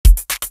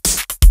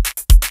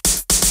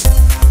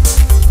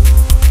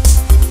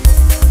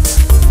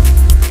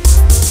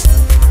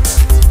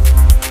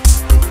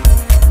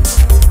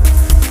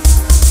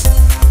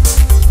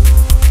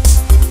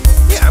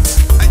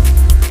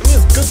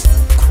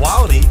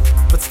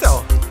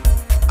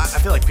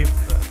feel like people.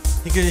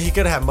 He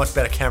could have much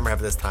better camera at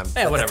this time.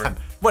 Yeah, whatever.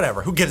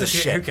 Whatever. Who gives a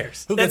shit? Who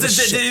cares? Who gives a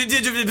shit?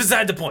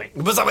 Beside the point.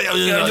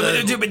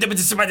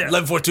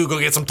 1142, go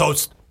get some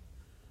toast.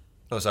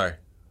 Oh, sorry.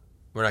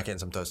 We're not getting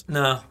some toast.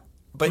 No.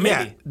 But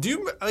maybe. yeah, do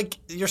you like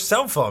your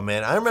cell phone,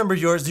 man? I remember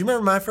yours. Do you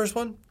remember my first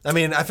one? I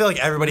mean, I feel like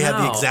everybody had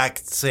the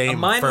exact same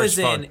Mine first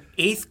phone. was in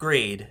 8th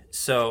grade,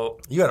 so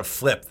You had a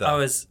flip, though. I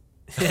was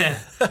back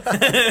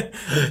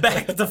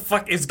the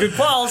fuck. It's good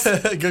quals.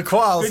 Good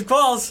quals. Good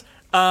quals.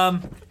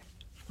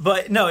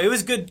 But no, it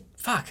was good.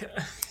 Fuck. I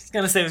was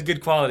gonna say it was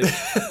good quality.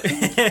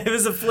 It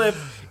was a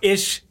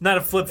flip-ish, not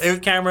a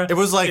flip camera. It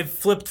was like it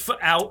flipped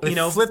out. You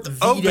know, flipped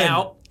V'd open.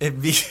 out. It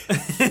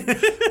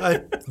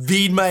I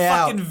V'd my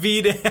out. Fucking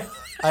V'd out.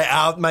 I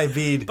out my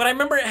V'd. But I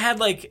remember it had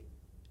like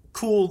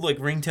cool like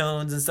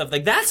ringtones and stuff.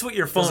 Like that's what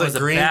your phone was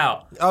green.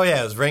 about. Oh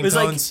yeah, it was ringtones. It was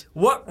like,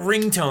 what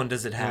ringtone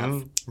does it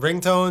have?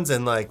 Ringtones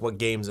and like what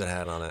games it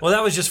had on it. Well,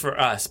 that was just for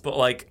us. But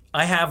like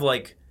I have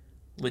like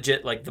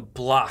legit like the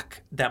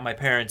block that my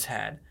parents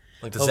had.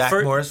 Like the Zach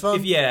Morris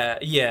phone? Yeah.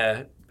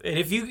 And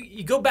if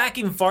you go back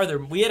even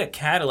farther, we had a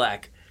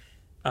Cadillac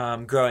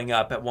growing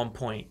up at one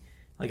point.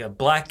 Like a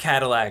black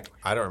Cadillac.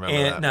 I don't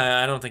remember that. No,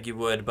 I don't think you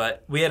would.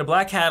 But we had a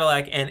black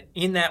Cadillac, and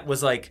in that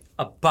was like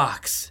a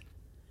box.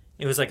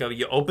 It was like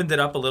you opened it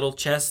up, a little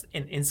chest,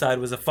 and inside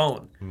was a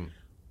phone.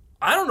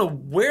 I don't know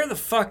where the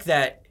fuck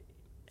that...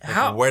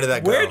 Where did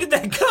that go? Where did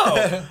that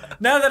go?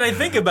 Now that I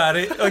think about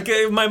it,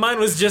 okay, my mind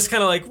was just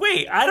kind of like,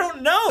 wait, I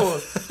don't know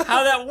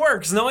how that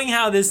works. Knowing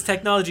how this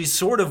technology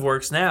sort of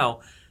works now,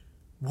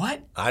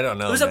 what? I don't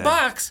know. It was a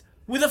box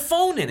with a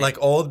phone in it.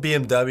 Like old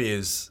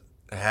BMWs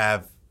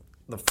have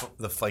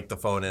the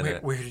phone in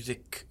it. Where did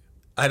it?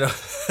 I don't.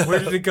 Where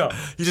did it go?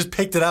 You just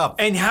picked it up.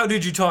 And how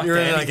did you talk You're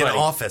to in anybody? like an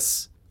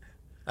office.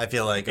 I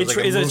feel like it was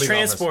like it's a a moving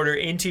transporter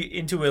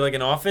into like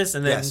an office,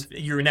 and then Yes.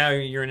 you're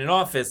in an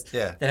office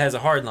Yeah. that has a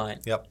hard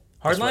line. Yep.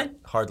 Hard line?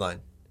 Hard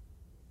line.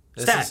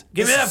 Stat,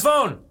 give me that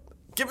phone.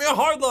 Give me a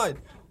hard line.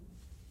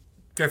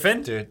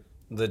 Griffin? Dude,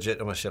 legit,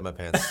 I'm gonna shit my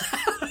pants.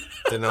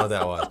 Didn't know what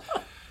that was.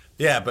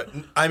 Yeah, but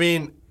I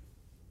mean,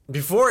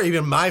 before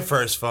even my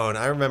first phone,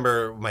 I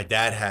remember my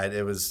dad had,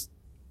 it was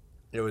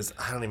I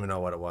don't even know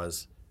what it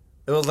was.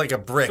 It was like a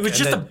brick. It was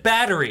just a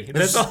battery.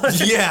 That's all.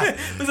 Yeah.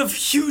 It was a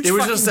huge It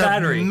was fucking just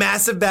battery. a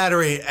massive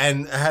battery,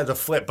 and it had the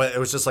flip, but it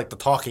was just like the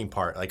talking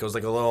part. Like it was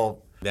like a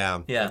little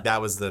down. Yeah. Like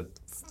that was the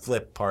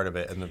flip part of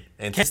it.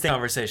 And Can't stay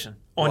conversation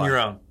on Why? your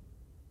own.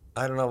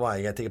 I don't know why.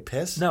 You gotta take a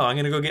piss? No, I'm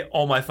going to go get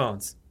all my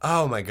phones.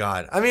 Oh my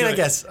God. I mean, I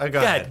guess. Go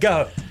ahead.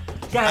 Go.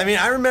 I mean,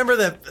 I remember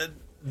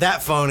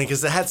that phone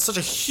because it had such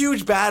a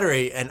huge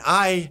battery, and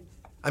I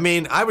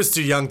was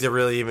too young to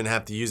really even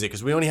have to use it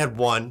because we only had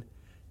one,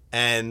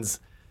 and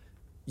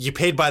you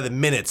paid by the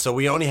minute, so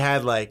we only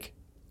had like,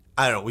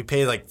 I don't know, we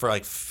paid like for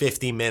like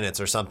 50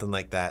 minutes or something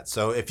like that.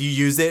 So if you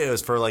used it, it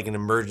was for like an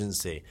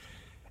emergency.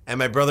 And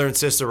my brother and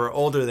sister were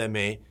older than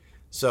me,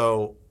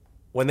 so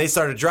when they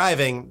started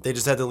driving, they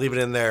just had to leave it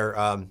in their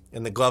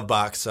in the glove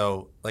box.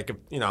 So like if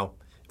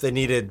they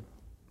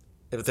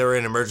were in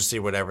an emergency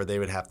or whatever, they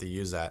would have to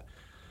use that.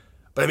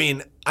 But I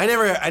mean, I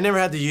never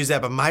had to use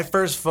that. But my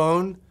first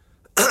phone,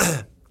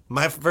 was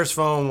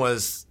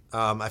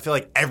I feel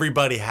like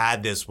everybody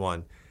had this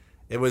one.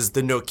 It was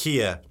the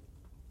Nokia.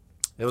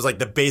 It was like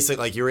the basic,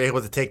 like you were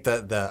able to take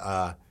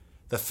the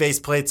face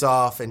plates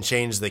off and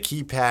change the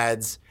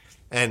keypads,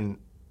 and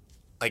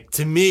like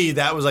to me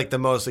that was like the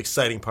most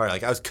exciting part.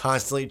 Like I was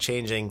constantly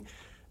changing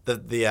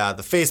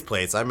the face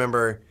plates. I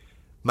remember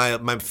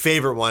my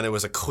favorite one. It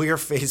was a clear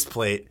face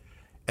plate,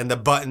 and the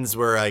buttons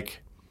were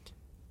like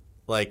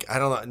I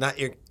don't know, not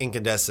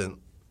incandescent.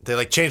 They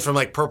like changed from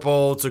like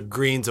purple to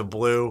green to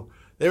blue.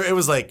 It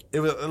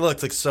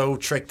looked like so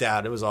tricked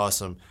out. It was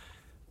awesome.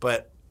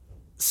 But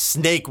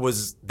Snake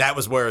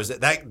that's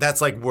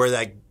like where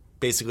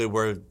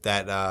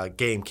that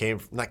game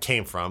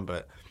came from,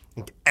 but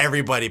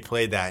everybody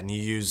played that, and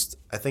you used,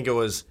 I think it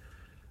was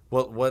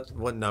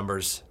what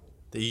numbers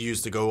that you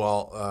used to go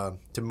all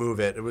to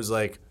move it. It was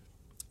like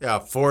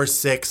 4,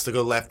 6 to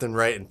go left and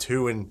right, and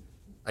 2 and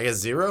I guess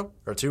 0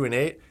 or 2 and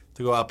 8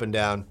 to go up and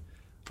down.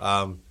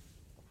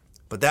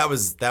 But that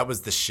was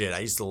the shit. I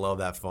used to love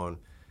that phone.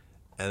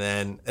 And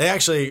then I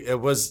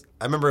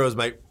remember it was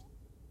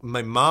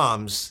my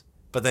mom's,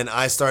 but then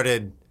I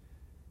started,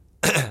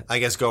 I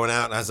guess, going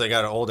out, and as I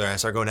got older, I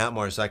started going out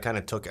more, so I kind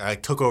of took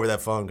over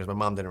that phone because my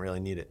mom didn't really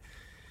need it.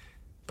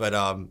 But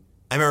I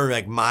remember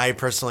like my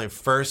personally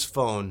first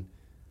phone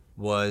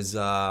was,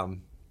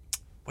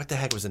 what the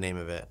heck was the name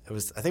of it? I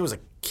think it was a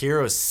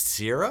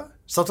Kyocera,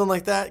 something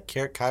like that,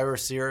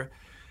 Kyocera.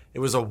 It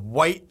was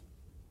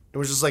it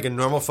was just like a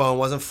normal phone,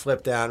 wasn't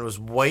flipped down, it was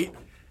white,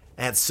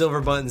 it had silver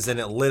buttons, and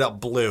it lit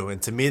up blue,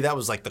 and to me that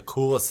was like the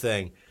coolest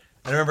thing.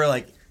 I remember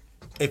like,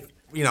 if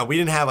we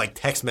didn't have like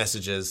text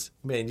messages,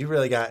 man, you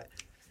really got.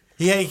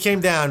 He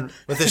came down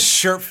with a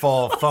shirt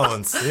full of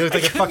phones. He looked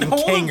like a fucking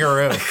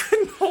kangaroo. I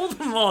couldn't hold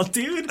them all,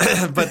 dude.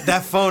 But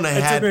that phone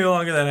It took me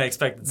longer than I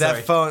expected.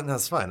 That phone,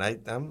 that's fine.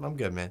 I'm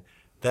good, man.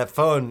 That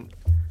phone,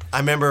 I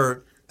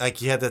remember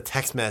like you had the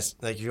text mess.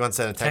 Like you once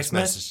sent a text Text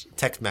message.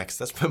 Text mex.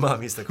 That's what my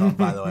mom used to call it,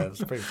 by the way. It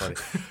was pretty funny.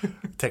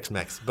 Text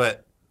mex.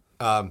 But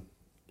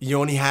you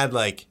only had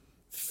like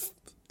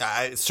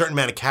a certain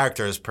amount of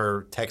characters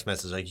per text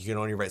message. Like you can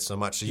only write so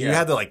much. So you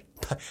had to like.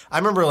 I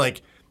remember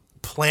like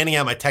planning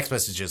out my text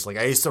messages. Like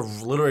I used to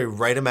literally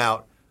write them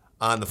out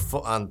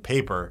on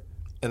paper,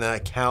 and then I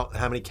count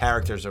how many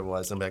characters there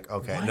was. And I'm like,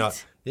 okay, What? no,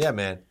 yeah,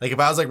 man. Like if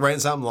I was like writing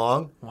something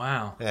long,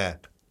 Wow. yeah.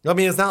 I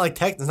mean, it's not like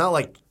text. It's not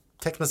like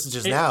text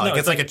messages now. no, Like it's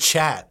it's like a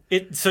chat.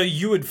 So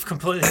you would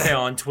completely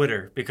fail on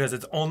Twitter because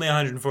it's only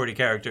 140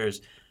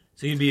 characters.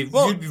 So you'd be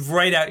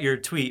write out your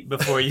tweet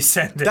before you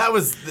send it. That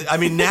was. I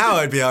mean, now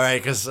it'd be all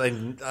right because you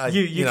know,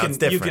 it's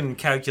different. you can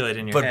calculate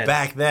in your But head.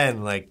 back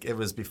then, like it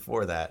was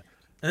before that.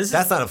 That's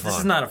not a phone. This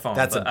is not a phone.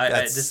 That's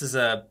This is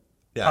a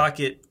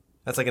pocket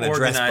That's like an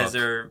address book.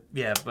 organizer.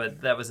 Yeah,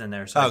 but that was in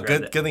there. So I Oh, grabbed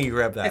good. it. Good thing you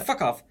grabbed Hey, that.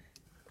 fuck off.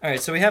 All right,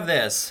 so we have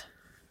this.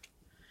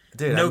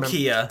 Dude,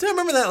 Nokia. I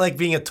remember that like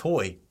being a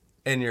toy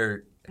in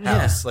your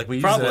house. Like we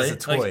used probably. it as a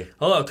toy. Like,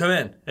 hello, come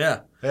in.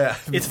 Yeah. Yeah.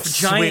 It's a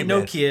Sweet, giant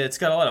man. Nokia. It's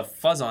got a lot of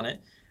fuzz on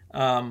it,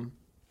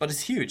 but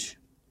it's huge.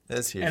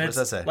 That's huge. And What does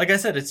that say? like I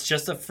said, it's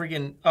just a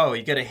freaking. Oh,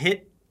 you got to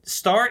hit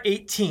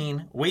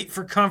 *18. Wait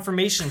for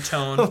confirmation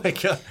tone. Oh my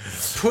god.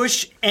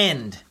 Push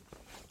end.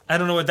 I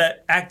don't know what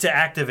that to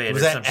activate.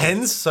 Was or that something.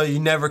 ends? So you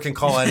never can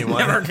call anyone.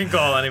 Never can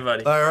call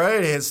anybody. All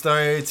right, hit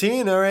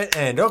 *18. All right,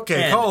 end.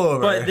 Okay, And- call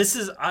over. But this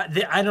is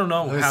I don't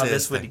know me how see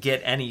this this would thing.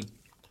 get any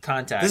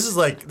contact. This is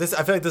like this.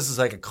 I feel like this is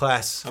like a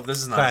class. Oh, this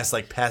is not. class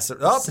like passive.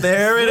 Oh,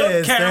 there it Flip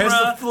is. There's the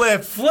camera.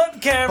 flip.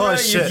 Flip camera. Oh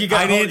shit! You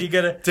gotta you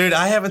Dude,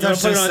 I haven't You want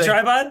touched to put it this on a thing.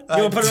 tripod?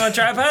 You want to put it on a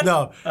tripod?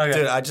 No, Okay.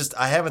 dude.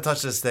 I haven't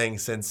touched this thing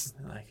since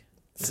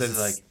This is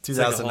like it's like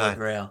a holy 2009.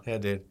 grail. Yeah,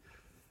 dude.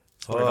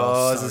 where it all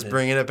Oh, this is started.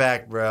 bringing it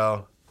back,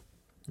 bro.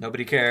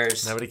 Nobody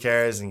cares. Nobody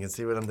cares and can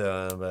see what I'm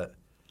doing, but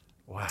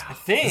wow.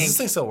 think- Does this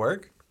thing still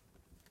work?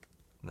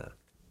 No.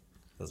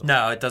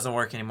 No, it doesn't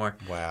work anymore.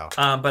 Wow.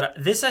 But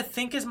this I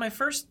think is my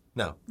first.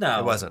 No. No,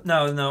 It wasn't.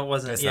 No, it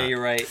wasn't. It's yeah, not.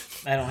 you're right.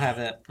 I don't have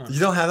that. You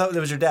don't have that? That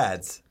was your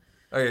dad's.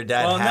 Or your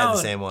dad Well, had no.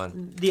 the same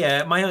one.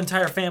 Yeah, my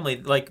entire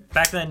family. Like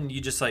back then, you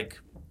just like,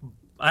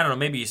 I don't know.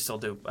 Maybe you still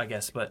do, I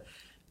guess, but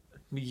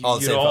you All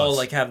the you'd same all phones.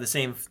 like have the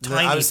same No,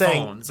 tiny I was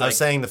saying, phones. I Like, was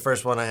saying the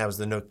first one I had was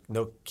the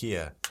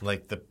Nokia,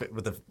 like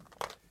with the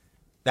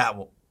that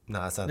one.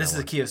 No, that's not. this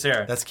that is a one.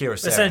 Kyocera. That's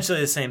Kyocera. Essentially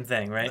the same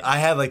thing, right? I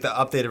had like the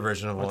updated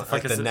version of one, Fuck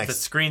like is the it? next. The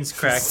screen's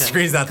cracked. The and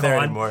screen's not there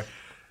gone. anymore.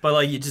 But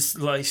like you just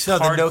like No,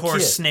 the hardcore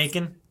Nokia.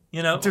 snaking.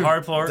 You know, Dude,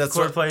 hardcore that's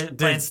core what- playing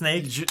dude,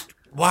 Snake.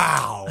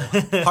 Wow,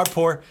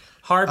 hardcore.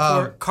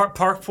 Hardcore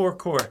parkour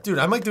core. Dude,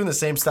 I'm like doing the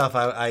same stuff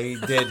I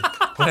did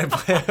when I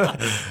played.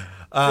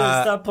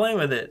 Stop playing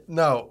with it.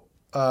 No,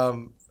 I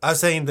was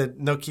saying the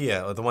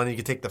Nokia, the one you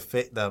could take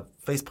the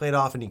faceplate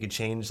off and you could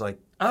change like.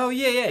 Oh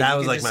yeah. That you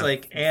was could like just my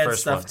like add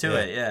first stuff one, to yeah.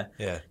 it.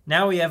 Yeah. Yeah.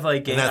 Now we have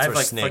like And I that's have where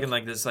like Snake- fucking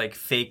like this like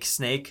fake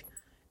Snake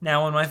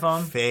now on my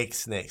phone. Fake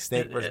Snake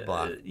versus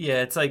Block.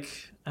 Yeah, it's like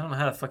I don't know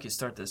how the fuck you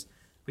start this,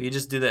 but you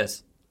just do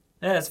this.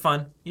 Yeah, it's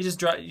fun. You just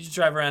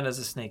drive around as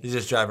a snake. You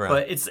just drive around.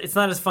 But it's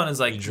not as fun as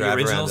like the drive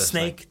original around as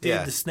Snake, Snake. dude.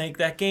 Yeah. The Snake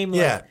that game.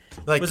 Yeah,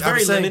 like was I was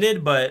very saying-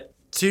 limited, but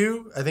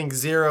 2, I think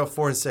 0,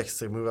 4, and 6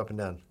 to move up and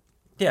down.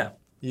 yeah.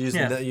 You use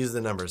Yeah. use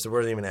the numbers. There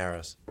weren't even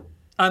arrows.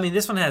 I mean,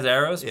 this one has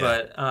arrows, Yeah.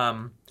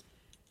 but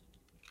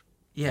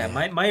yeah,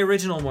 my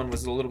original one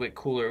was a little bit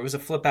cooler. It was a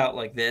flip out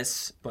like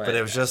this, But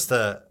it was just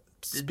the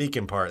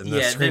speaking part. And the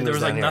yeah, screen there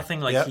was down like here. nothing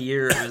like Yep.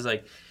 here. It was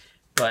like,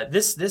 but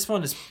this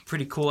one is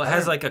pretty cool. It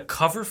has like a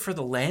cover for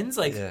the lens.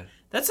 Like Yeah.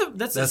 that's a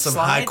That's a some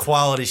slide. high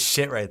quality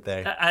shit right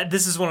there.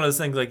 This is one of those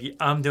things like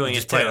I'm doing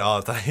Just it play too. it all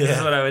the time. This is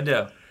Yeah. what I would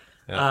do.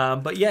 Yeah.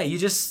 But yeah, you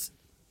just,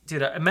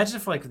 dude, imagine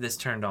if like this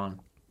turned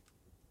on.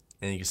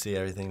 And you can see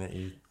everything that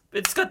you.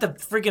 It's got the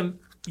freaking.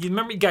 You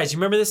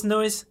remember this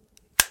noise?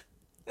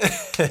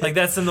 Like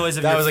that's the noise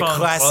of That your was a phone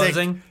classic.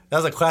 closing. That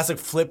was a classic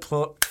flip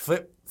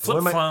Flip what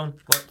am I- phone.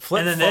 Flip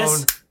And then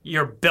phone. this,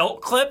 your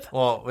belt clip.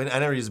 Well, I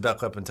never used a belt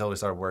clip until we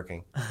started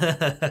working.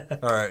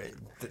 Or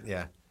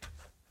yeah,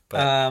 but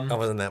I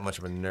wasn't that much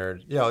of a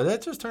nerd. Yo, did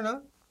that just turn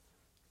on?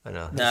 I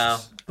know. No,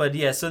 but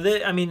yeah. So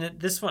I mean,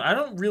 this one I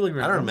don't really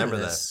remember, remember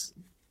this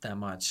that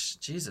much.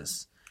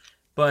 Jesus,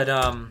 but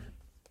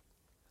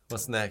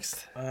What's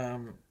next?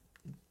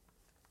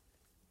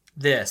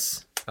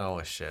 this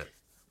Oh shit.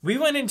 we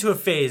went into a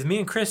phase. Me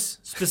and Chris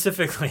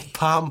specifically.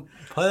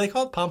 What are they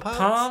called? Palm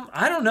pilots?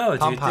 I don't know,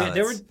 Palm dude.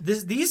 They were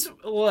Pilots. these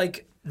were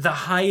like the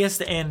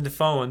highest end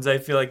phones I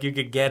feel like you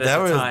could get at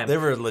the time. They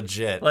were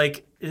legit.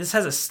 Like this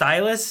has a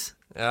stylus,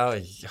 Oh,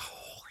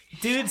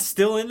 dude,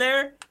 still in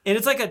there, and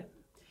it's like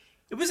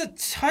it was a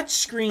touch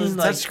screen, it was a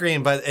like, touch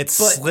screen, but it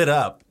slid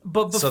up.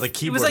 but so the it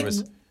keyboard was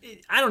was.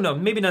 like, I don't know,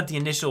 maybe not the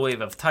initial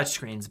wave of touch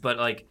screens, but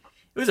like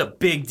it was a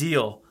big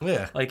deal.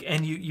 Yeah. Like,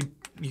 and you can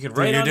Dude,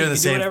 write you're on doing it, the you can do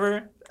same.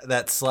 whatever.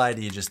 That slide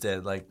you just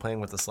did, like playing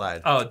with the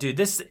slide. Oh, dude,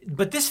 this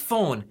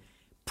phone,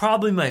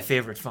 probably my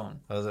favorite phone.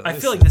 Was it? I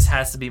feel like this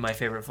has to be my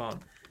favorite phone.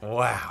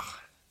 Wow.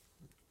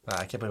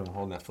 I can't believe I'm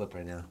holding that flip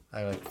right now.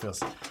 I like feel.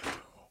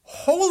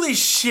 Holy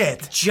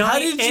shit! Giant How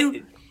did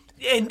you?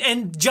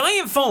 and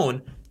giant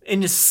phone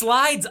and it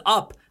slides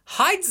up,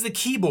 hides the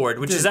keyboard,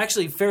 which is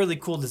actually a fairly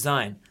cool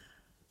design.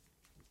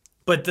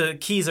 But the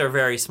keys are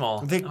very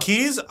small. The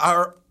keys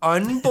are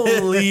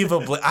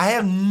unbelievable. I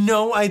have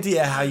no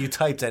idea how you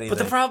typed anything.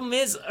 But the problem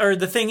is, or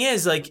the thing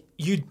is, like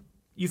you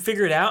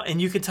figure it out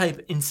and you can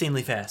type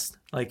insanely fast.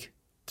 Like,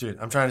 dude,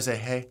 I'm trying to say,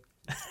 hey,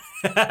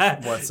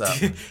 what's up?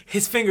 Dude,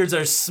 his fingers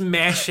are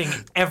smashing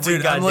every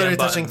Dude, goddamn I'm literally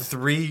button. touching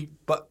 3,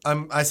 but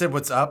I said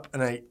what's up,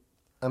 and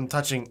I'm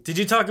touching. Did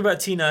you talk about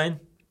T9?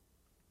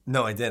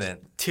 No, I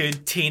didn't. To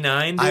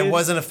T9, dude? I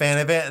wasn't a fan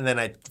of it, and then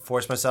I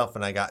forced myself,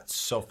 and I got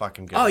so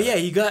fucking good. Oh at yeah,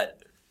 it. you got.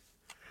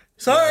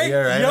 Sorry,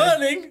 Yeah, right,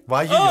 yawning. Why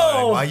are you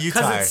yawning? Why are you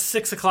Because tired? it's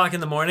 6 o'clock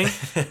in the morning.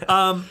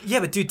 Yeah,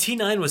 but dude,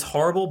 T9 was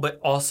horrible, but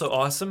also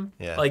awesome.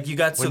 Yeah. Like you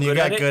got so When you good,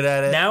 got at, good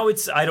at it. Now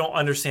I don't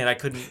understand. I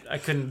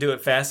couldn't do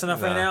it fast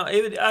enough right now.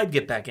 I'd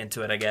get back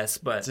into it, I guess.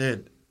 But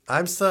Dude,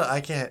 I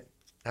can't.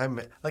 I'm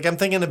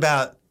thinking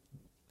about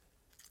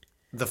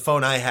the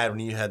phone I had when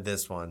you had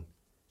this one.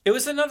 it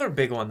was another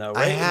big one though,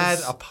 right? I had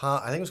a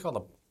Palm. I think it was called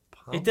a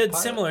Palm. It did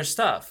Pilot. similar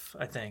stuff,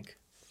 I think.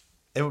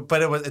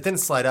 But it didn't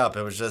slide up.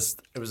 It was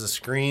a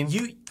screen.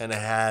 And it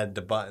had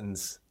the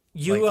buttons.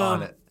 You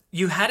on it.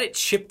 you had it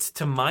shipped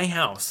to my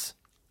house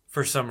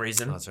for some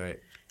reason, Oh, that's right.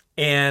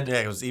 and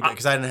Yeah, it was eBay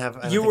because I didn't have.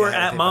 I don't you think were I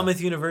had at PayPal.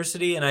 Monmouth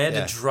University, and I had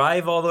Yeah. to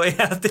drive all the way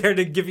out there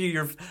to give you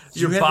your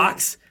had to-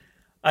 box.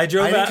 I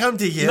drove. I didn't out, come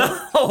to you?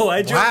 No,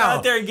 I drove Wow.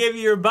 out there and gave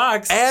you your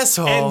box,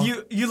 Asshole.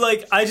 And you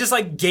like, I just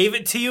like gave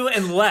it to you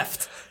and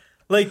left.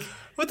 Like,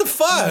 What the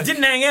fuck?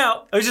 didn't hang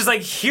out. I was just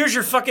like, here's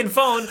your fucking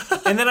phone,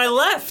 and then I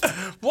left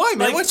Why,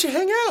 man? like- Why'd you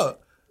hang out?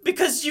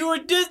 because you were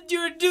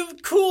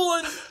cool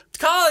and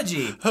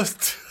collegey.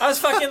 I was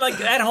fucking like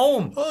at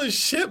home. Holy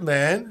shit,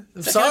 man!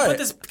 I'm Can sorry.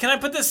 Can I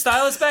put this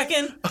stylus back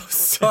in? I'm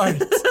sorry.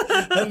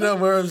 I don't know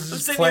where I was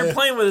just Sitting here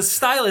playing with a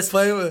stylus.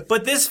 Playing with-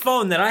 But this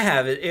phone that I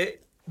have,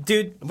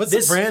 dude. What's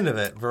this, the brand of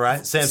it?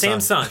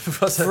 Samsung.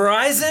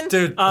 Verizon.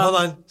 Dude, hold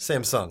on.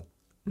 Samsung.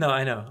 No,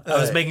 I know. I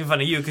was right. making fun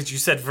of you because you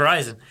said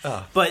Verizon.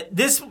 Oh. But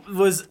this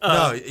was.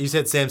 No, you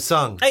said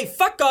Samsung. Hey,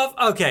 fuck off.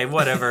 Okay,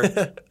 whatever.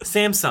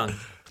 Samsung.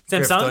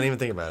 Griff, Samsung. don't even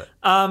think about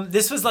it.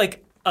 This was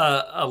like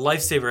a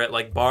lifesaver at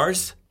like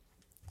bars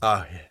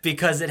Oh, yeah.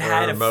 because it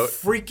had a remote.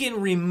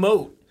 freaking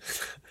remote.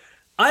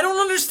 I don't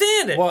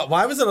understand it. Well,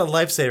 why was it a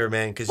lifesaver,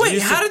 man? Because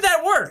Wait, how did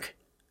that work?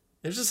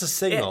 it was just a It,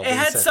 signal. it being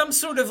had sent. some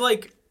sort of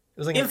like It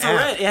was like an infrared.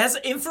 app. It has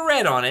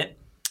infrared on it.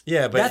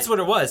 Yeah, but That's what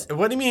it was.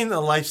 What do you mean a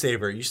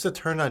lifesaver? You used to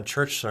turn on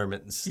church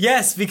sermons.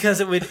 Yes, because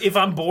it would. If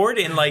I'm bored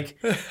and like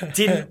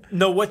didn't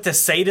know what to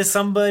say to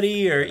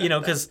somebody, or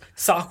because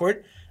it's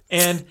awkward,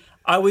 and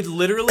I would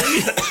literally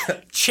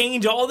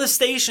change all the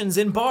stations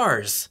in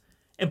bars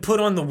and put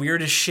on the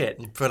weirdest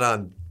shit. Put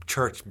on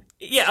church.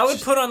 Yeah, I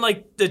would put on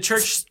like the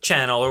church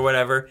channel or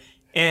whatever,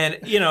 and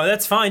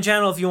that's fine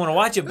channel if you want to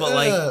watch it, but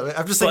like,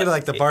 I'm just thinking but-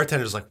 like the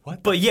bartender's like,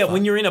 what? but the yeah, fuck?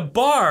 when you're in a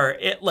bar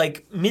at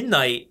like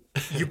midnight,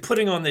 you're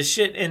putting on this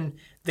shit, and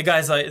the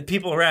guys like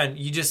people around,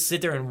 you just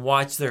sit there and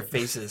watch their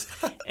faces,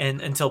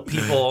 and until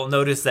people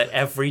notice that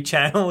every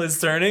channel is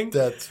turning.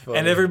 That's funny.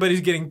 And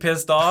everybody's getting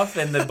pissed off,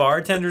 and the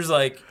bartender's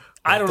like,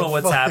 I don't know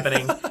what's fuck?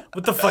 happening.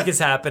 What the fuck is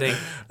happening?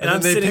 And then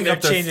I'm they sitting pick there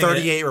up their changing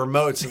 38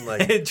 remotes and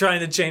like it, trying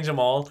to change them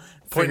all,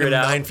 pointing figure it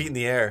them out. 9 feet in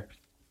the air.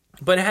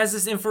 But it has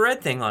this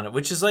infrared thing on it,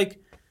 which is like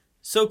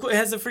so cool. It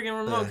has the freaking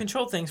remote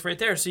control things right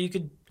there, so you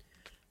could,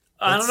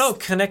 I don't know,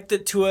 connect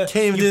it to a.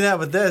 Can't even do that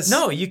with this.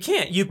 No, you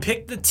can't. You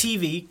pick the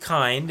TV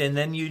kind, and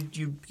then you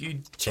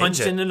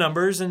punched it. in the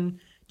numbers and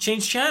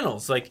change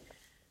channels. Like,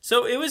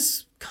 so it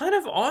was kind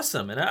of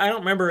awesome, and I don't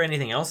remember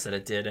anything else that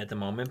it did at the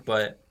moment,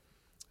 but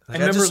I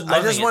remember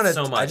loving it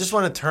so much. I just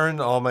want to turn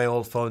all my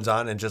old phones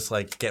on and just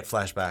like get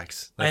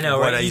flashbacks. Like, I know,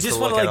 what right? You used just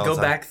to want to look at like all go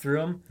the time. back through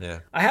them. Yeah.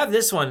 I have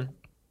this one,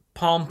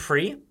 Palm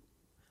Pre,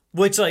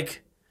 which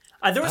like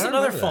there was I don't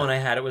another remember phone that. I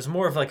had. It was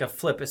more of like a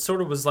flip. It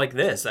sort of was like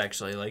this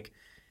actually. Like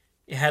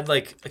it had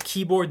like a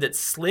keyboard that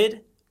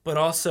slid but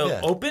also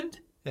Yeah. opened.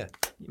 Yeah.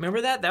 Remember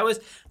that? That was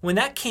when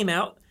that came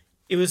out.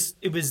 It was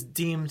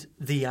deemed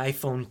the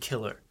iPhone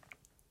killer.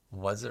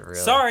 Was it really?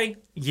 Sorry,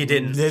 you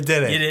didn't. It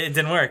didn't. It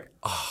didn't work.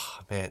 Oh,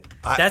 man.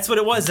 That's what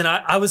it was, and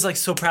I was like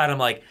so proud. I'm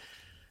like,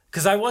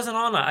 because I wasn't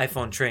on an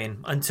iPhone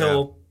train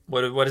until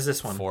what is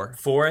this one?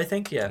 4, I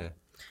think. Yeah.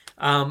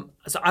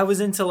 So I was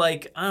into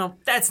like, oh,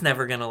 that's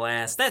never gonna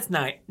last. That's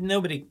not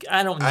nobody.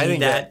 I don't I need didn't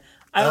that. get-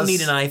 I don't that's-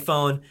 need an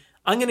iPhone.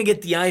 I'm gonna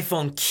get the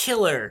iPhone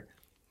killer.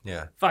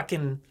 Yeah.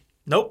 Fucking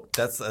nope.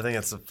 I think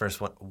that's the first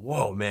one.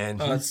 Whoa, man.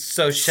 Oh, He it's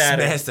so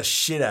shattered. smashed the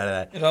shit out of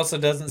that. It also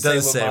doesn't It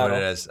doesn't say say what what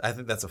model. it is. I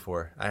think that's a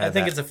 4. I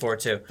think it's a 4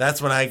 too.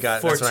 That's when I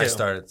got. That's when I 4.2.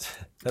 started.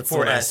 That's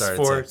when I 4S, started.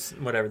 4, too.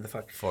 whatever the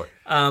fuck. 4.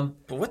 But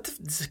what the?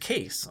 This is a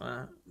case.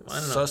 I don't know.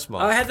 So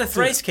small. Oh, I had the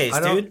Thrice case,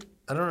 dude.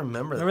 I don't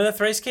remember that. Remember that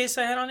Thrice case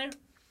I had on here?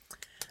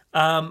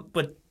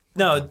 But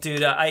no,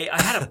 dude, I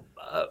had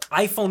a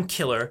iPhone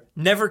killer.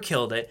 Never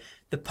killed it.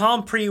 The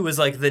Palm Pre was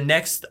like the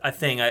next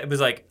thing. It was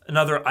like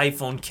another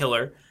iPhone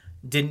killer.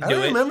 Didn't I do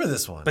don't it. remember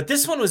this one. But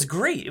this one was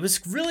great. It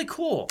was really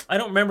cool. I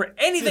don't remember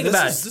anything Dude, this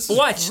about is- it. this But is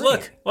watch,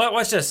 great. look,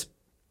 watch this.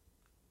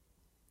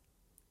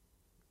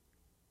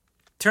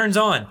 turns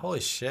on.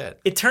 Holy shit.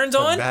 It turns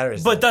So on,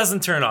 battery's but dead.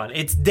 doesn't turn on.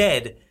 It's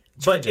dead.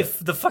 Charge But if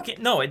the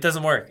fucking no, it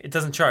doesn't work. It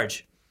doesn't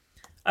charge.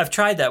 I've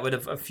tried that with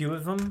a few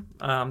of them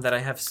that I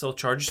have still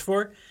charged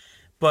for,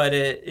 but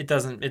it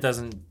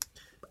doesn't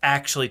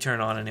actually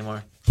turn on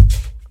anymore.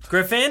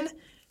 Griffin,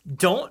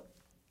 don't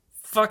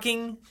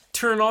fucking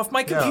turn off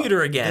my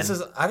computer again.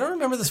 I don't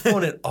remember this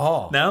phone at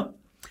all. No?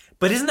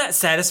 But isn't that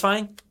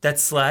satisfying? That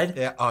slide?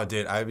 Yeah. Oh,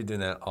 dude, I'd be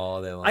doing that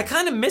all day long. I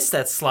kind of miss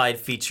that slide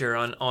feature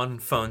on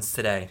phones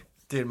today.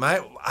 Dude,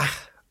 I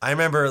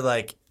remember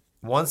like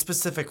one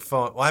specific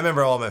phone. Well, I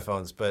remember all my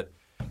phones, but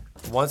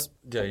once.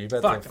 Yeah, you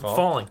bet Fuck, they I'm fall.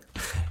 falling.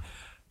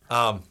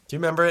 Do you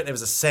remember it? It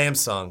was a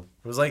Samsung.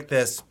 It was like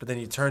this, but then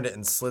you turned it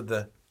and slid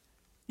the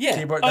Yeah.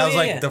 keyboard. Oh, That was yeah,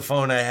 like yeah. the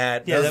phone I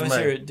had. Yeah, that was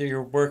my,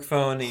 your work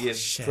phone and you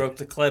broke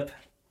the clip.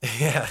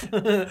 Yeah.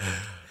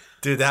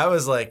 Dude, that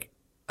was like.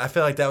 I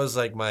feel like that was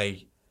like my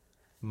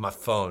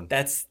phone.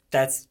 That's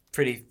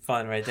pretty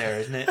fun right there,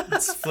 isn't it?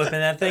 It's flipping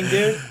that thing,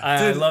 dude.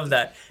 I love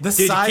that. the Dude,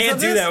 you size can't of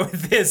do this? that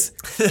with this.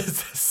 The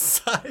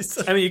size.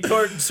 I mean,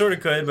 you sort of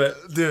could, but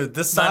Dude, the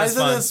not size as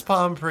of fun. this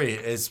Palm Pre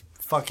is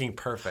fucking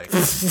perfect.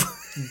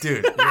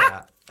 Dude,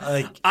 yeah.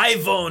 Like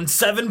iPhone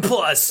 7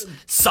 Plus,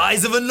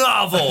 size of a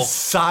novel.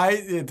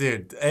 size,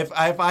 dude. If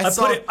I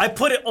saw I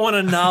put it on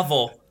a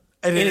novel,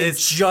 and it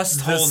just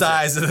the holds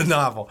size of the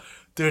novel,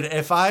 dude.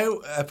 If I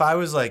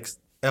was like,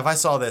 if I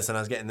saw this and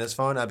I was getting this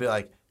phone, I'd be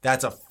like,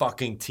 that's a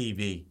fucking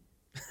TV.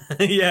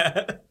 it.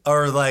 Yeah.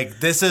 Or like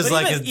this is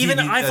But like even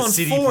a an DVD, a iPhone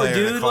CD 4, player in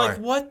a dude. car. Like,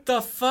 what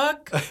the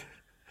fuck?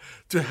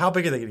 Dude, how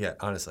big are they gonna get?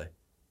 Honestly,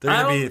 they're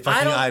I gonna be don't-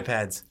 fucking I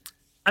iPads.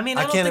 I mean,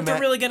 I don't can't think they're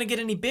ima- really going to get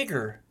any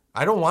bigger.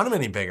 I don't want them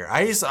any bigger.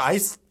 I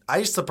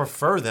used to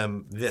prefer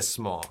them this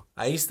small.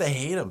 I used to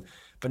hate them,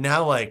 but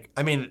now like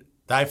I mean,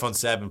 the iPhone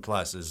 7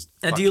 Plus is.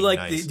 And do you like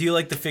nice. do you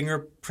like the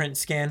fingerprint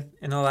scan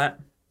and all that?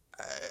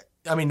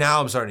 I mean, now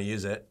I'm starting to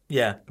use it,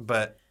 Yeah.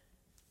 but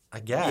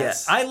I Yeah,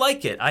 guess. I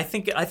like it. I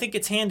think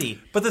it's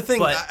handy. But the thing,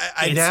 But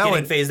I it's now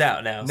getting phased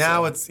out now.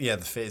 now so. it's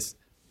the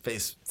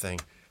face thing.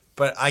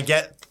 But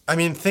I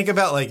mean, think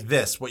about like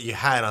this. What you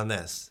had on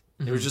this,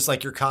 it Mm-hmm. was just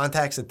like your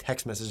contacts and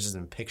text messages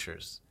and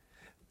pictures.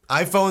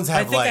 iPhones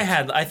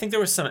have I think there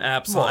was some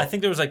apps. Well- I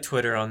think there was like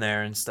Twitter on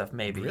there and stuff.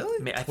 Maybe.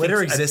 Really? I Twitter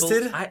think,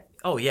 existed?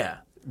 Oh yeah,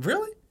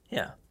 really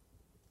yeah,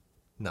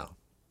 no.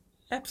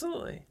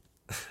 absolutely.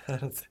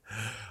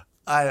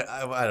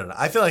 I don't know.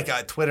 I feel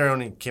like Twitter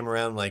only came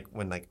around like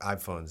when like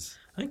iPhones.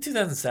 I think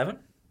 2007.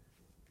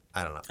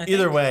 I don't know. I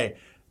Either think- way,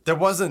 there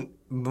wasn't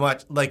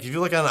much. Like if you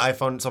look on an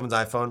iPhone, someone's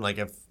iPhone, like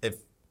if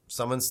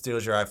someone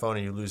steals your iPhone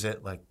and you lose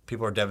it, like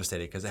people are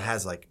devastated because it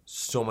has like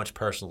so much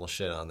personal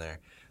shit on there.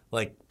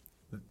 Like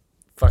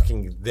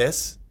fucking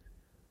this.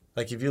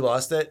 Like if you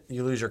lost it,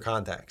 you lose your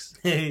contacts.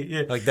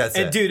 Yeah. Like that's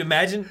And it. dude,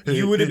 imagine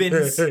you would have been.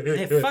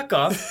 Hey, fuck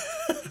off,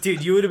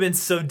 dude. You would have been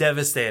so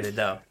devastated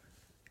though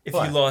if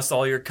What? you lost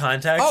all your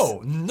contacts.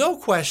 Oh, no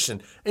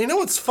question. And you know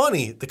what's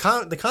funny? The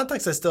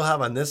contacts I still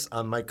have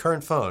on my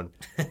current phone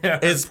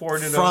is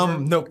Ported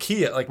from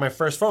Nokia, like my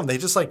first phone. They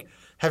just like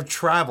have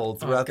traveled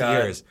throughout the God.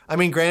 years. I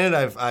mean, granted,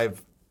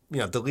 I've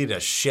deleted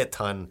a shit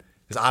ton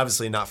because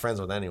obviously not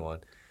friends with anyone,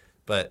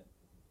 but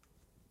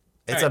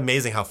it's All right.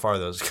 amazing how far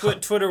those go.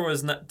 Twitter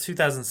was not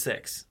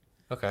 2006.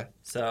 Okay,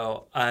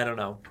 So I don't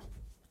know,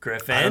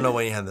 Griffin. I don't know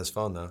when you had this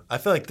phone though. I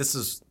feel like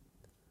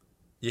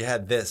you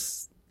had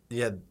this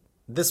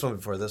one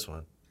before this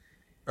one,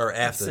 or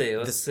after.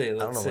 Let's see. I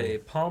don't know when-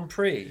 Palm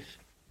Pre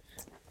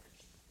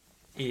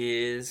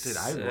is Dude,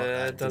 I love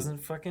that, dude. doesn't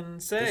fucking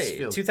say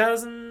feels-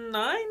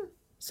 2009.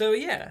 So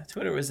yeah,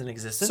 Twitter was in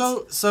existence.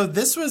 So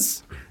this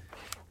was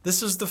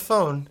the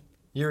phone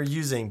you were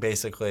using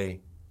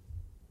basically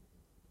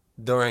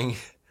during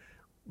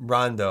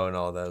Rondo and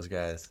all those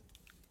guys.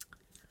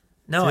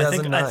 no, I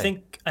think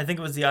 2009. it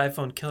was the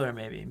iPhone killer.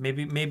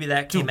 Maybe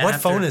that came Dude, what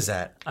after. phone is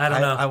that? I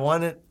don't know. I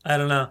want it. I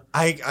don't know.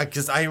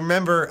 Because I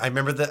remember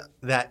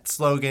that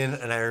slogan,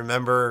 and I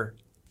remember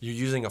you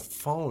using a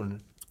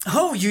phone.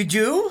 Oh, you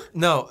do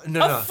No.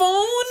 a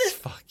phone?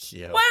 Fuck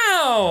you.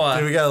 Wow.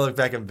 Dude, we gotta look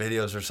back in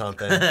videos or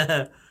something.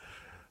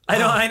 I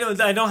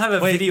don't have a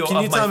Wait, video can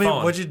of you my tell me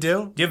phone. what'd you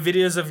do? Do you have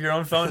videos of your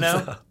own phone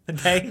now?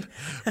 Okay.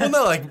 Well,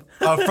 no, like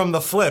from the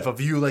flip of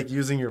you like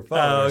using your phone.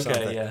 Oh, or okay,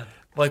 something. yeah.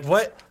 Like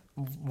what?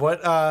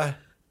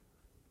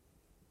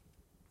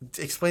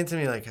 Explain to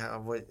me like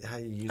how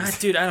you use.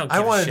 Dude, I don't. I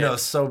give a want to shit. know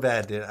so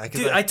bad, dude.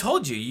 Dude, I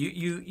told you.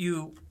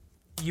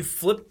 You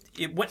flipped.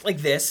 It went like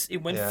this. It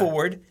went Yeah.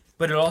 forward,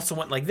 but it also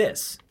went like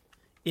this.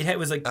 It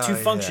was like two Oh,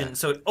 yeah. functions,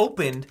 so it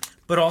opened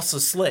but also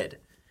slid.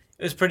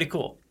 It was pretty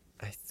cool.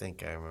 I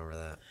think I remember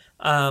that.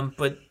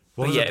 But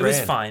was yeah, the it was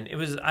brand? fine. It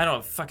was. I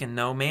don't fucking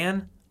know,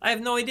 man. I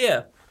have no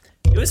idea.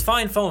 It was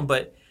fine phone,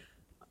 but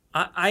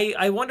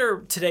I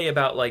wonder today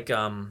about like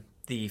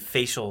the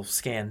facial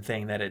scan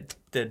thing that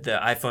the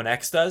iPhone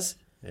X does.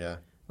 Yeah.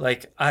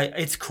 Like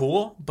it's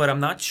cool, but I'm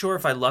not sure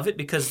if I love it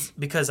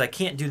because I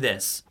can't do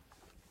this.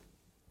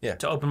 Yeah.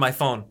 To open my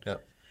phone, Yeah.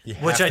 You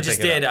have which to I just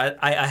pick it did. up.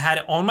 I had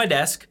it on my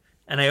desk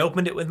and I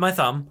opened it with my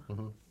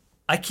thumb.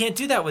 I can't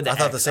do that with the I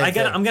thought X. the same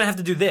thing. I'm gonna have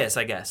to do this,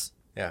 I guess,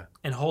 Yeah.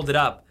 and hold it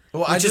up.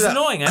 Well, which is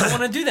annoying. I don't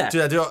want to do that.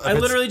 Dude, I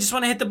literally just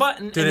want to hit the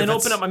button and then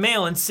open up my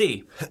mail and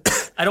see.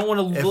 I don't want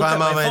to look at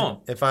my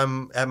phone. If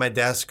I'm at my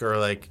desk or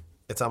like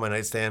it's on my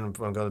nightstand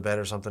when I'm going to bed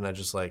or something, I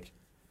just like.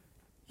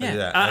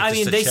 Yeah, I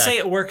mean, they say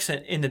it works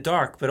in the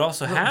dark, but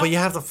also how? But you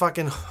have to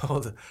fucking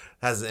hold it.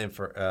 Has an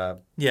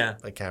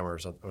a camera or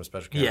something, or a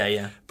special camera.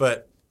 Yeah.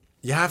 But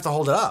you have to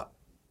hold it up.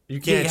 You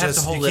can't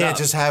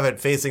just have it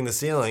facing the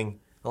ceiling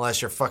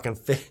unless you're fucking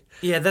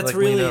Yeah, that's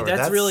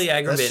really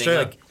aggravating.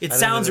 Like it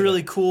sounds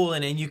really cool,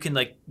 and you can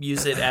like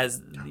use it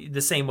as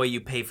the same way you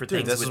pay for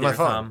things with your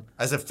thumb.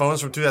 I said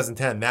phones from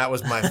 2010. That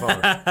was my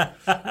phone.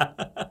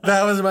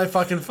 That was my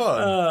fucking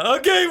phone.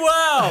 Okay,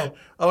 wow.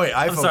 Oh wait,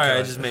 iPhone. I'm sorry, killer.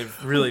 I just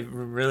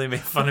really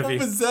made fun of you.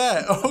 What was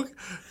that? Oh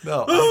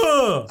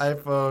no,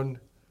 iPhone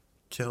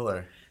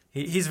killer.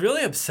 He's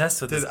really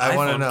obsessed with this I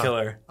iPhone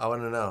killer. I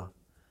want to know.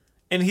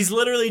 And he's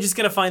literally just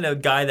gonna find a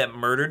guy that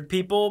murdered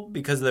people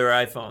because of their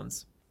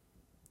iPhones.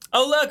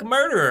 Oh look,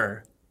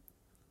 murderer!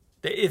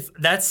 If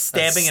that's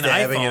stabbing an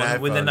iPhone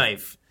with a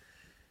knife,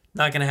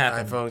 not gonna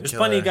happen. There's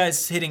plenty of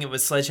guys hitting it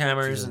with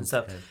sledgehammers and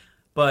stuff.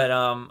 But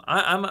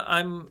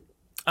I'm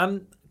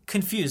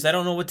confused. I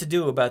don't know what to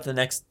do about the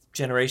next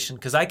generation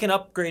because I can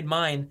upgrade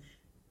mine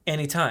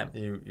anytime.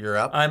 You're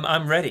up.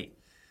 I'm ready,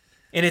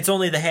 and it's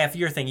only the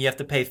half-year thing. You have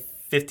to pay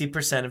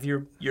 50% of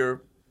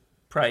your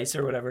price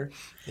or whatever.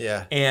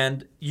 Yeah.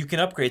 And you can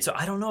upgrade. So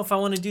I don't know if I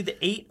want to do the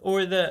 8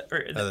 or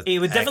the it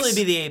would definitely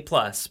be the 8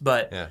 Plus,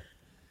 but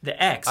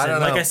the X. I don't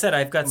know. Like I said,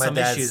 I've got some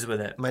issues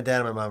with it. My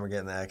dad and my mom are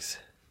getting the X.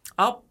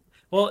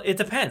 Well, it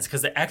depends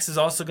because the X is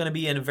also going to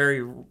be in a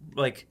very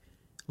like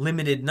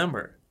limited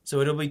number, so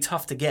it'll be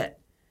tough to get.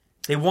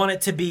 They want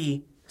it to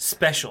be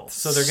special,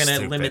 so they're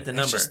going to limit the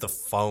number. It's just the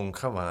phone.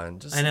 Come on,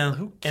 I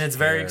know, and it's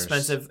very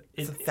expensive.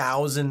 It's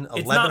 $1,000.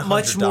 It's not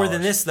much more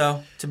than this,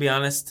 though, to be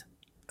honest.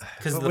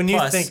 Because the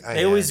Plus,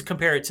 they always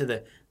compare it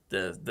to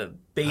the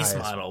base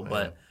model,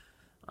 but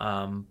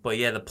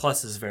yeah, the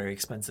Plus is very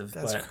expensive.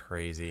 That's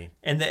crazy.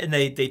 And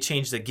they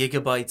changed the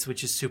gigabytes,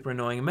 which is super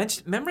annoying.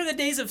 Remember the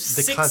days of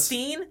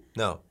 16?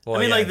 No, well,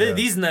 I mean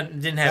these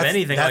didn't have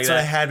anything like that. That's what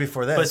I had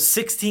before this. But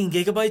 16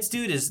 gigabytes,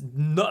 dude, is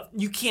not.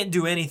 You can't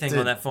do anything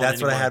on that phone. That's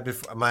what I had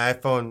before. My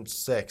iPhone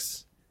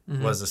 6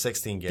 was a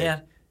 16 gig. Yeah,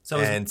 so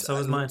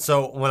was mine.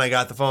 So when I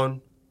got the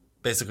phone.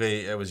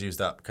 Basically, it was used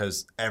up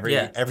because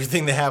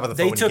everything they have on the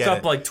phone. They took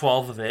up like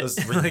 12 of it. It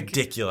was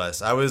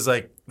ridiculous. I was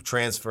like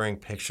transferring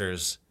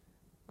pictures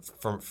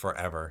from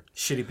forever.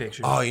 Shitty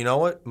pictures. Oh, you know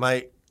what?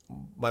 My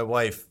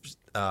wife,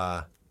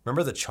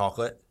 remember the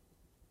chocolate?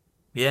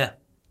 Yeah.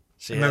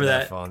 She remember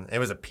that phone. It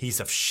was a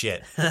piece of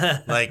shit.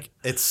 Like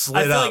it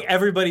slid up. I feel like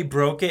everybody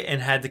broke it and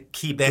had to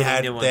keep new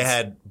ones. They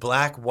had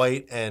black,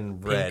 white,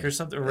 and red. Pink or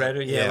something, red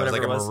or it was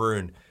like a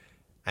maroon.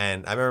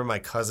 And I remember my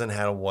cousin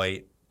had a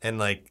white and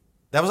like.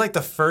 That was like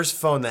the first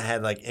phone that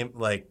had like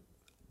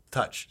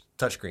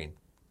touchscreen.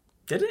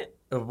 Did it?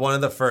 One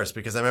of the first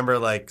because I remember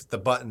like the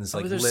buttons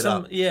like lit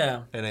up.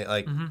 Yeah. And it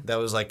like that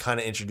was like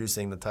kind of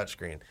introducing the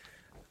touchscreen.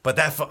 But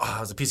that phone, it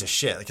was a piece of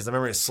shit because I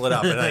remember it slid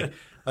up and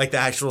like the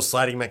actual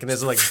sliding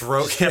mechanism like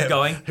broke. Kept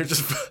going. It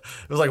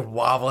was like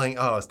wobbling.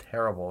 Oh, it was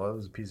terrible. It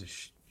was a piece of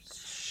shit.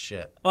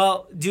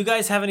 Well, do you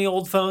guys have any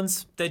old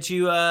phones that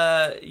you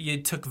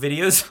took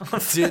videos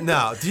on?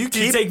 No. Do you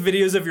take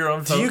videos of your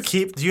own phones?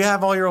 Do you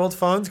have all your old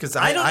phones? Because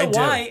I don't know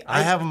why.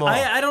 I have them all.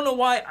 I don't know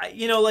why.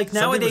 Like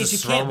nowadays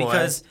you can't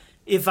because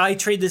if I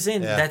trade this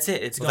in, that's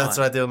it. It's gone. That's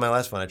what I did with my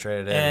last one. I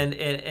traded it in.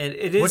 And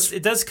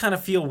it does kind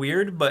of feel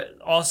weird, but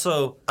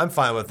also I'm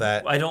fine with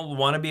that. I don't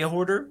want to be a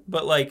hoarder,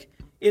 but like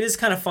it is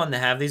kind of fun to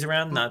have these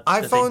around. Not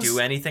that they do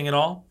anything at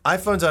all.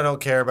 iPhones I don't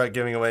care about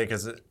giving away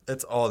because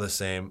it's all the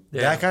same.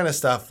 Yeah. That kind of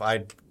stuff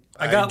I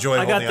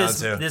enjoy holding on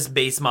to. This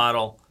base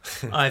model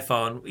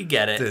iPhone. We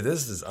get it. Dude,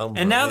 this is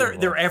unbelievable. And now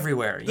they're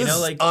everywhere. This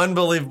is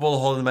unbelievable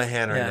holding my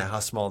hand right now how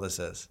small this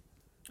is.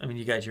 I mean,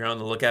 you got your own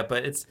to look at,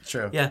 but it's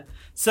true. Yeah.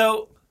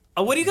 So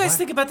what do you guys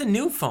think about the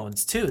new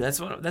phones too?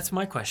 That's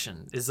my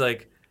question. Is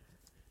like,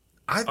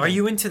 are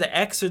you into the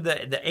X or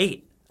the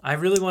 8? I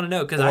really want to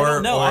know because I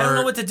don't know. I don't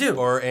know what to do.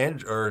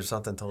 Or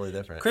something totally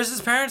different. Chris's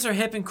parents are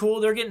hip and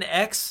cool. They're getting the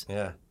X.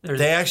 Yeah.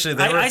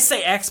 I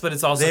say X, but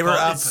it's also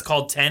it's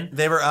called 10.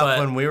 They were up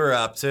when we were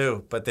up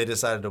too, but they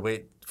decided to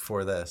wait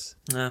for this.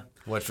 Yeah.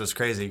 Which was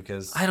crazy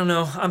because I don't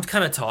know. I'm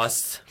kind of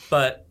tossed,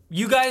 but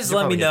you guys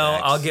let me know.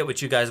 I'll get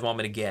what you guys want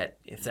me to get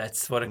if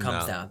that's what it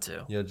comes down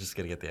to. You're just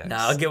gonna get the X. No,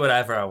 I'll get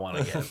whatever I want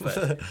to get.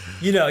 But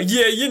you know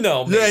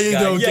me.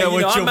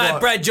 I'm at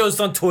Brad Jost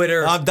on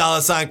Twitter. I'm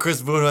 $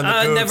 Chris Voodoo on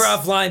the Never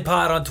Offline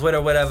Pod on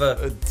Twitter,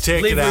 whatever.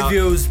 Check Leave it out.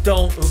 reviews.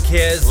 Don't. Who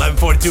cares?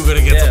 11:42.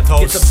 Gonna get some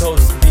toast. Get some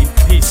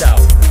toast. Peace out.